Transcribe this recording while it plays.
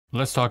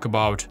Let's talk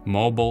about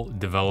mobile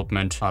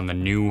development on the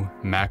new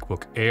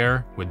MacBook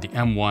Air with the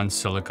M1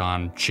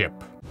 Silicon chip.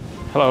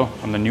 Hello,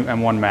 I'm the new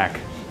M1 Mac.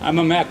 I'm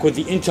a Mac with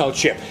the Intel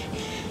chip.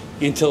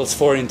 Intel is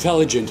for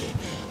intelligent.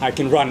 I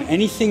can run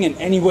anything and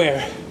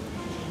anywhere.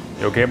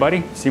 You okay,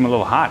 buddy? Seem a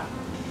little hot.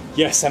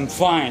 Yes, I'm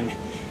fine.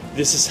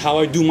 This is how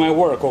I do my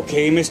work,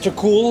 okay, Mr.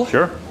 Cool?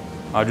 Sure.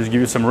 I'll just give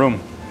you some room.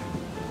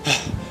 I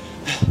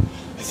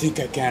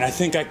think I can, I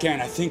think I can,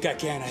 I think I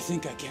can, I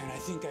think I can, I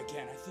think I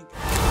can, I think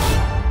I can.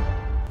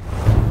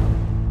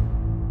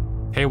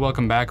 Hey,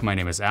 welcome back. My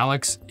name is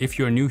Alex. If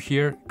you're new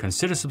here,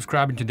 consider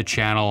subscribing to the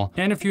channel.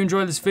 And if you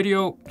enjoyed this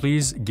video,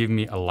 please give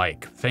me a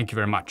like. Thank you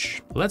very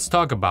much. Let's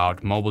talk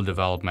about mobile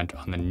development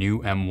on the new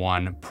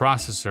M1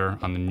 processor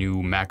on the new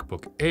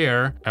MacBook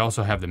Air. I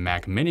also have the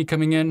Mac Mini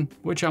coming in,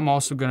 which I'm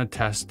also gonna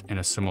test in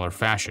a similar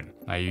fashion.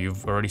 Now,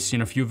 you've already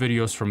seen a few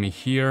videos from me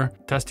here,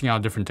 testing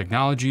out different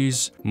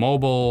technologies,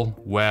 mobile,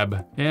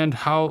 web, and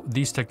how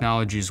these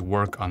technologies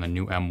work on the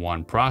new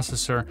M1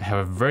 processor. I have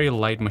a very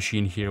light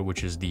machine here,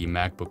 which is the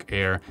MacBook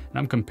Air, and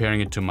I'm comparing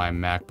it to my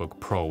MacBook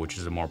Pro, which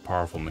is a more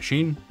powerful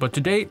machine. But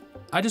today,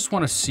 I just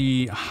want to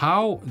see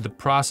how the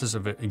process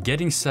of it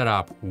getting set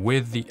up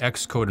with the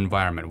Xcode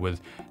environment,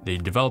 with the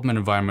development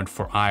environment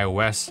for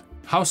iOS,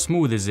 how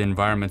smooth is the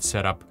environment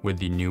set up with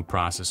the new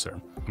processor.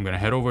 I'm gonna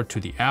head over to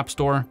the App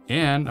Store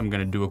and I'm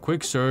gonna do a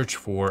quick search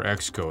for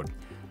Xcode.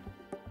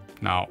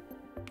 Now,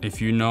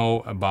 if you know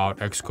about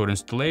Xcode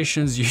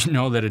installations, you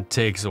know that it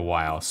takes a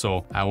while,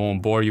 so I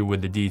won't bore you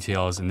with the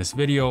details in this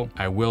video.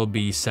 I will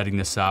be setting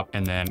this up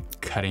and then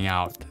cutting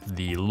out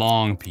the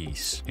long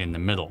piece in the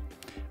middle.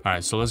 All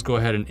right, so let's go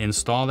ahead and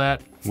install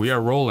that. We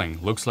are rolling.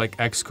 Looks like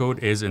Xcode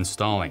is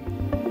installing.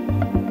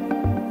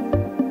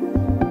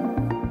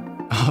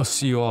 I'll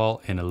see you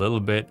all in a little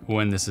bit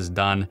when this is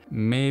done,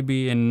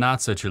 maybe in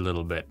not such a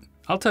little bit.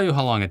 I'll tell you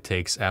how long it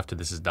takes after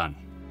this is done.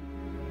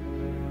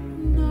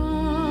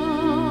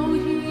 Now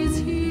he's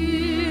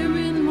here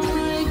in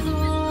my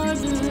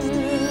garden.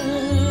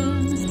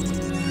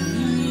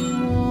 He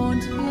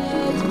won't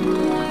let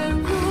my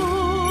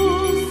roses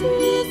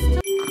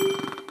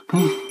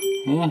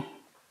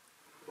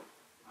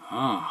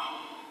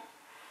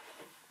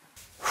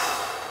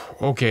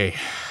Okay.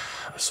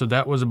 So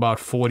that was about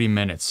 40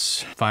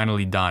 minutes,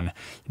 finally done.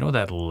 You know,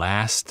 that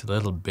last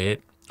little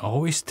bit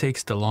always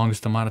takes the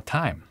longest amount of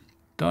time.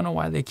 Don't know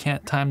why they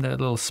can't time that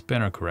little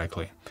spinner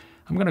correctly.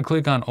 I'm gonna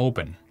click on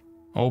open.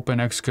 Open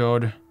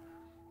Xcode.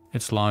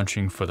 It's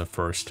launching for the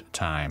first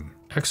time.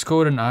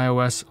 Xcode and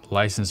iOS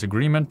license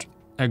agreement,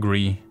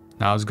 agree.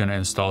 Now it's gonna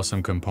install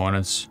some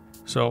components.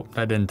 So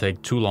that didn't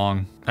take too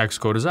long.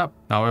 Xcode is up.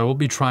 Now I will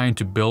be trying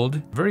to build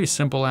a very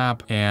simple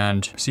app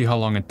and see how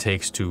long it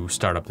takes to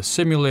start up the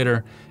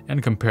simulator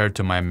and compare it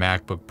to my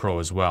MacBook Pro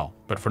as well.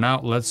 But for now,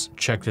 let's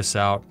check this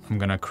out. I'm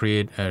gonna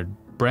create a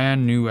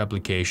brand new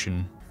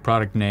application.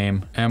 Product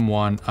name,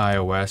 M1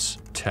 iOS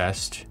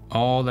test.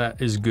 All that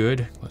is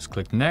good. Let's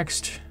click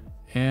next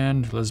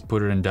and let's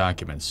put it in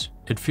documents.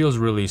 It feels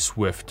really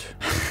swift.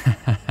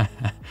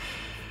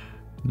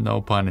 No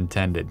pun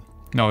intended.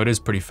 No, it is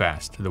pretty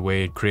fast. The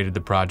way it created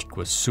the project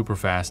was super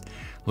fast.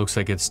 Looks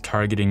like it's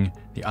targeting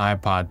the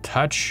iPod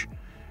Touch.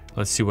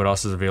 Let's see what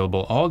else is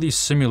available. All these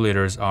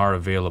simulators are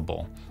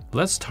available.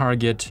 Let's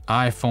target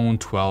iPhone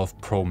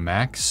 12 Pro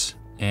Max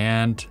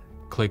and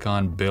click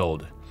on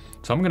build.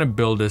 So I'm gonna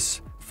build this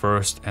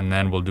first and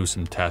then we'll do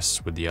some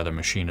tests with the other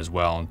machine as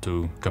well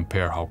to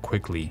compare how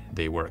quickly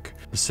they work.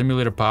 The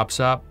simulator pops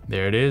up,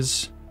 there it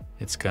is.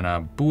 It's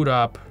gonna boot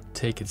up,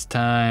 take its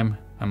time.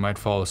 I might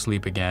fall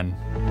asleep again.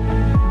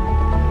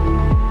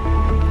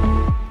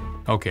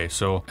 Okay,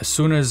 so as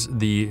soon as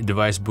the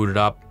device booted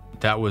up,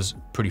 that was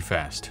pretty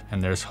fast.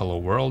 And there's Hello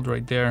World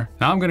right there.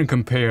 Now I'm gonna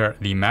compare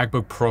the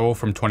MacBook Pro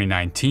from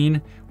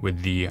 2019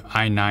 with the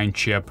i9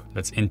 chip,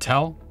 that's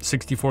Intel,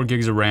 64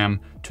 gigs of RAM,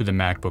 to the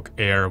MacBook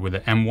Air with the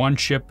M1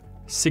 chip,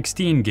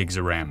 16 gigs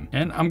of RAM.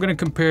 And I'm gonna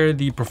compare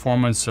the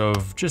performance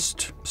of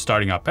just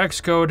starting up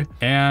Xcode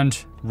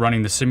and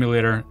running the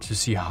simulator to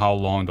see how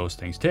long those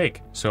things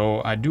take.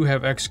 So I do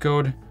have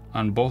Xcode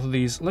on both of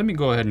these. Let me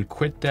go ahead and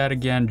quit that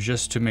again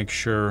just to make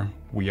sure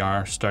we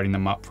are starting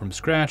them up from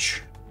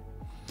scratch.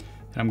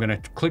 And I'm gonna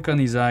click on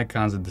these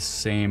icons at the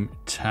same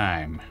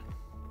time.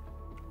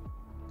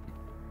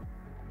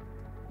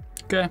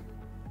 Okay,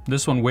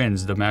 this one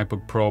wins, the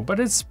MacBook Pro, but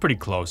it's pretty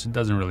close. It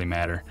doesn't really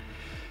matter.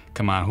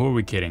 Come on, who are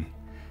we kidding?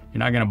 You're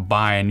not gonna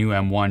buy a new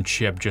M1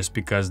 chip just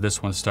because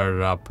this one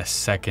started up a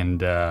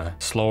second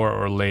slower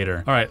or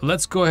later. All right,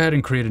 let's go ahead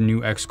and create a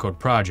new Xcode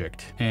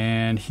project.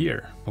 And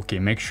here, okay,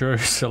 make sure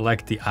to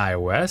select the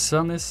iOS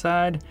on this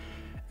side.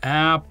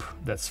 App,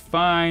 that's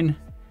fine.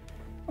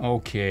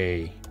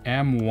 Okay,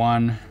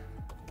 M1,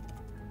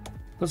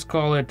 let's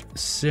call it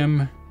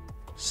Sim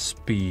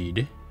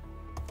Speed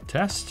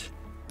Test.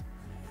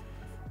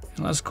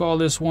 And let's call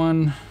this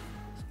one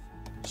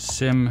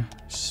Sim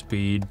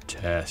Speed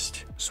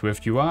Test.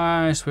 Swift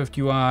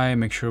UI,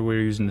 make sure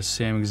we're using the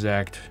same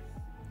exact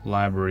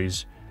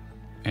libraries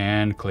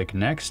and click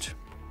next.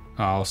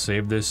 I'll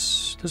save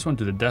this one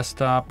to the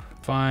desktop.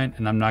 fine.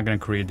 And I'm not gonna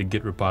create the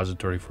Git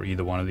repository for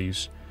either one of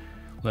these.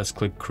 Let's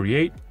click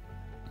create.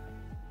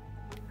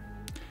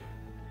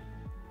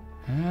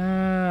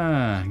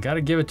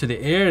 Gotta give it to the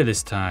Air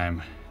this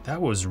time. That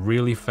was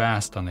really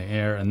fast on the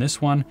Air, and this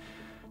one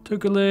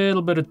took a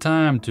little bit of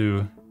time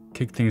to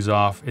kick things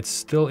off. It's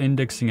still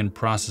indexing and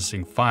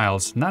processing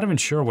files. Not even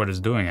sure what it's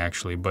doing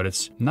actually, but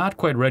it's not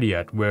quite ready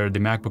yet, where the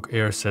MacBook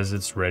Air says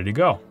it's ready to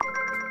go.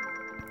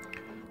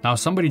 Now,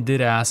 somebody did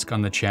ask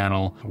on the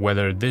channel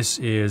whether this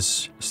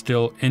is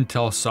still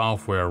Intel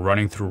software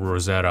running through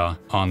Rosetta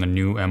on the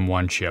new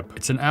M1 chip.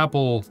 It's an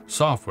Apple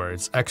software,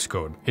 it's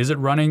Xcode. Is it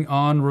running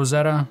on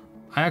Rosetta?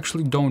 I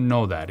actually don't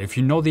know that. If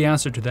you know the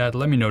answer to that,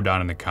 let me know down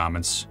in the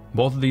comments.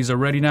 Both of these are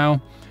ready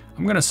now.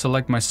 I'm gonna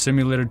select my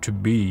simulator to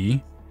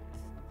be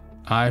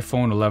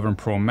iPhone 11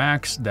 Pro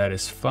Max, that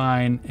is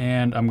fine.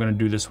 And I'm gonna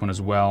do this one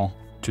as well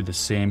to the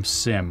same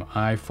sim,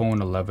 iPhone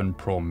 11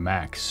 Pro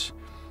Max.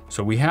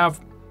 So we have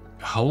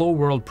Hello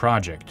World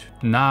project,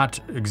 not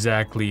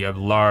exactly a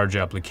large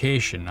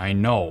application, I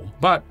know,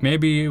 but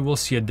maybe we'll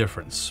see a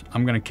difference.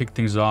 I'm gonna kick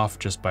things off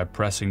just by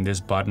pressing this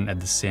button at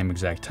the same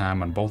exact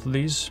time on both of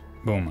these.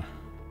 Boom.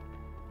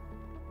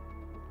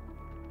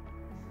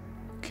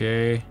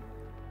 Okay,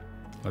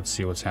 let's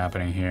see what's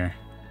happening here.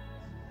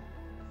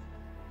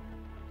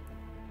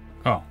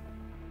 Oh,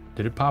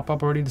 did it pop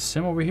up already, the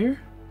sim over here?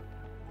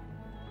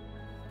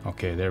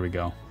 Okay, there we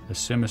go. The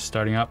sim is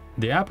starting up.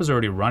 The app is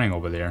already running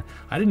over there.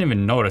 I didn't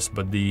even notice,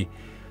 but the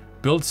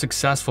build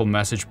successful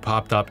message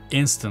popped up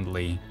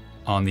instantly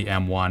on the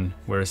M1,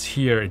 whereas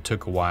here it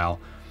took a while.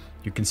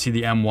 You can see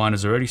the M1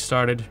 has already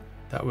started.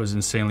 That was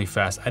insanely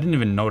fast. I didn't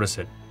even notice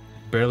it.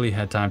 Barely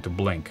had time to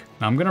blink.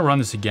 Now I'm gonna run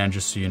this again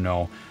just so you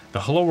know. The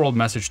Hello World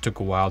message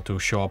took a while to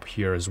show up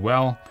here as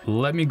well.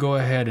 Let me go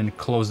ahead and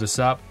close this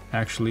up.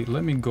 Actually,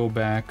 let me go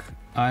back.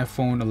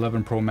 iPhone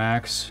 11 Pro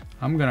Max.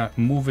 I'm gonna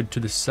move it to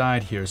the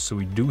side here so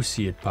we do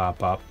see it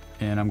pop up,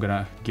 and I'm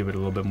gonna give it a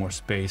little bit more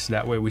space.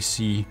 That way we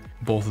see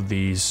both of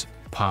these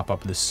pop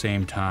up at the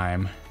same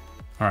time.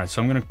 All right,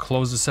 so I'm gonna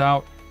close this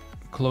out,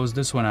 close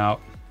this one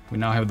out. We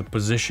now have the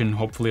position.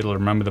 Hopefully it'll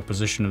remember the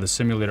position of the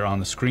simulator on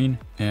the screen,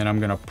 and I'm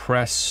gonna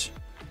press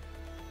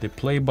the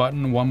play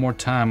button one more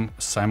time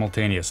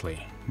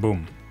simultaneously.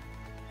 Boom.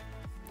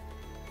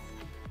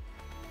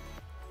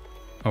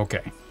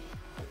 Okay.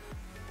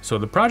 So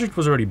the project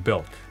was already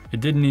built. It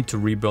didn't need to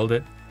rebuild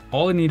it.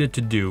 All it needed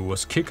to do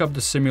was kick up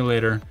the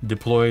simulator,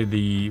 deploy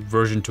the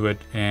version to it,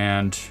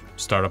 and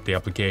start up the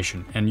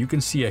application. And you can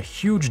see a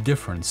huge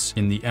difference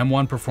in the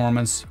M1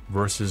 performance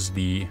versus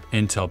the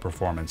Intel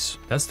performance.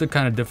 That's the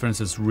kind of difference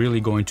that's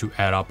really going to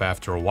add up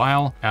after a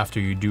while,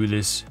 after you do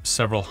this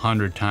several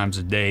hundred times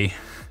a day.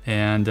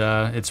 And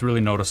it's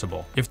really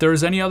noticeable. If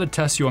there's any other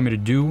tests you want me to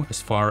do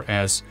as far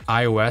as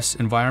iOS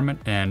environment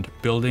and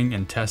building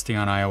and testing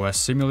on iOS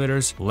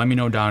simulators, let me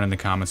know down in the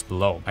comments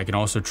below. I can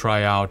also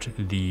try out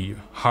the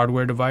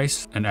hardware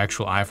device, an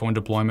actual iPhone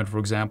deployment, for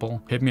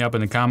example. Hit me up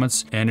in the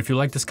comments. And if you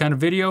like this kind of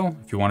video,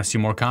 if you want to see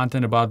more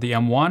content about the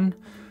M1,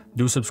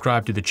 do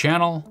subscribe to the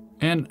channel.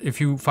 And if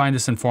you find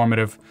this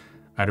informative,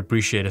 I'd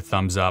appreciate a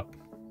thumbs up.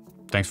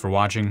 Thanks for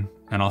watching,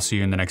 and I'll see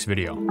you in the next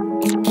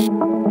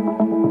video.